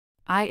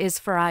I is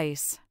for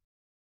ice.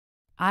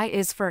 I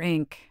is for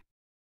ink.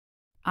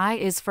 I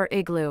is for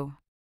igloo.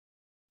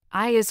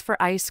 I is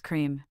for ice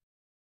cream.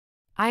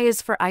 I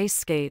is for ice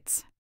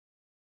skates.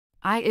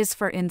 I is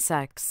for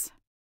insects.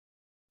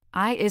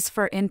 I is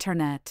for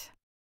internet.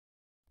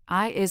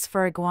 I is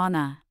for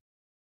iguana.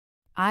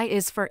 I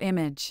is for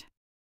image.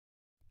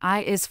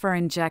 I is for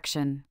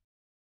injection.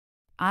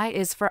 I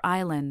is for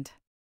island.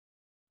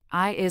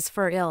 I is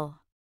for ill.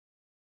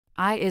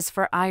 I is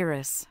for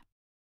iris.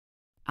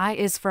 I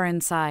is for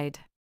inside.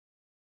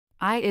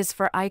 I is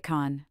for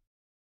icon.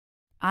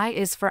 I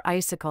is for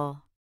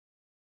icicle.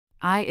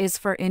 I is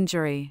for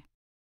injury.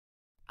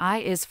 I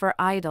is for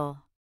idle.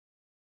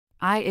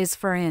 I is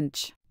for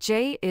inch.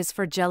 J is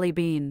for jelly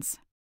beans.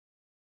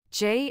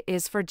 J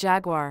is for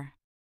jaguar.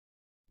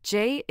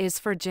 J is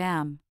for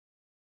jam.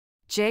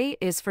 J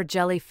is for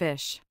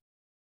jellyfish.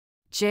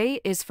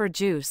 J is for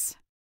juice.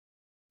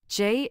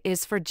 J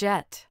is for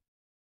jet.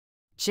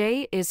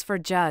 J is for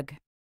jug.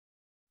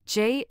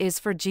 J is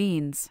for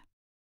jeans.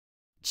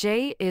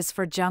 J is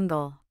for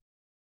jungle.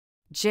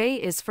 J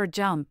is for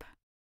jump.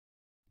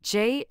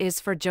 J is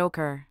for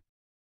joker.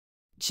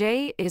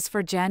 J is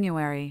for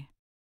January.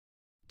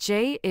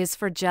 J is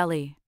for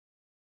jelly.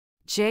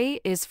 J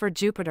is for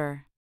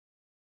Jupiter.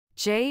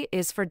 J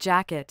is for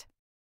jacket.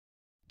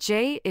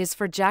 J is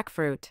for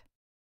jackfruit.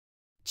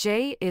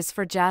 J is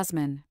for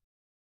Jasmine.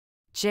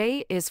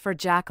 J is for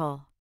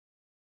jackal.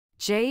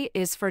 J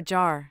is for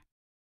jar.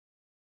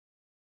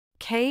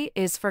 K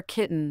is for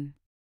kitten.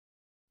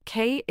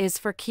 K is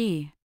for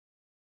key.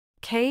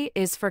 K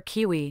is for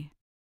kiwi.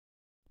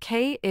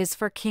 K is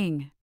for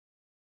king.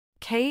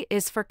 K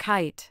is for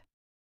kite.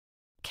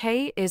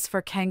 K is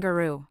for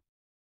kangaroo.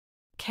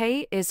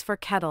 K is for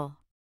kettle.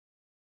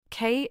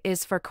 K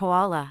is for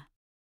koala.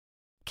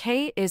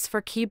 K is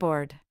for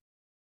keyboard.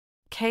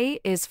 K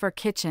is for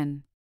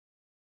kitchen.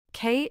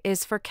 K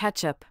is for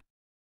ketchup.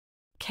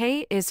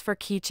 K is for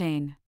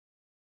keychain.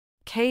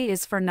 K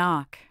is for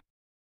knock.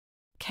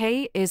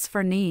 K is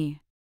for knee.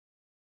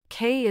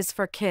 K is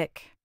for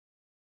kick.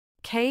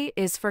 K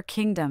is for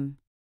kingdom.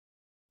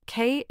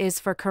 K is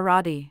for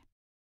karate.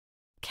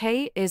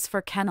 K is for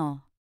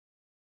kennel.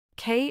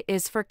 K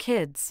is for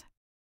kids.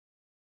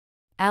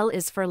 L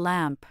is for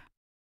lamp.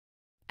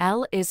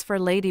 L is for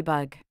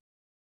ladybug.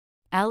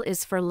 L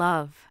is for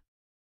love.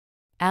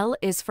 L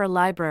is for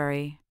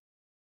library.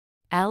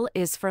 L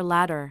is for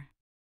ladder.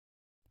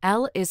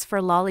 L is for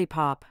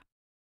lollipop.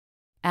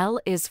 L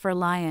is for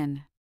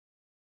lion.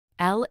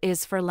 L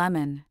is for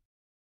lemon.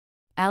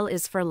 L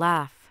is for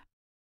laugh.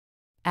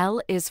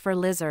 L is for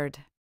lizard.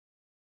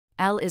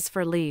 L is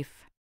for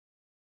leaf.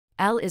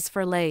 L is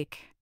for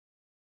lake.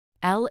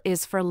 L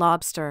is for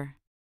lobster.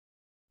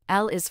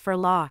 L is for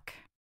lock.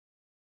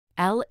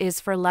 L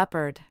is for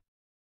leopard.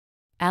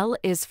 L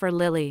is for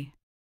lily.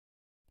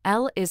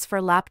 L is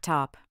for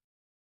laptop.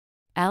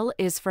 L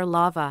is for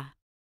lava.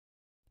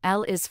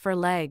 L is for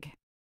leg.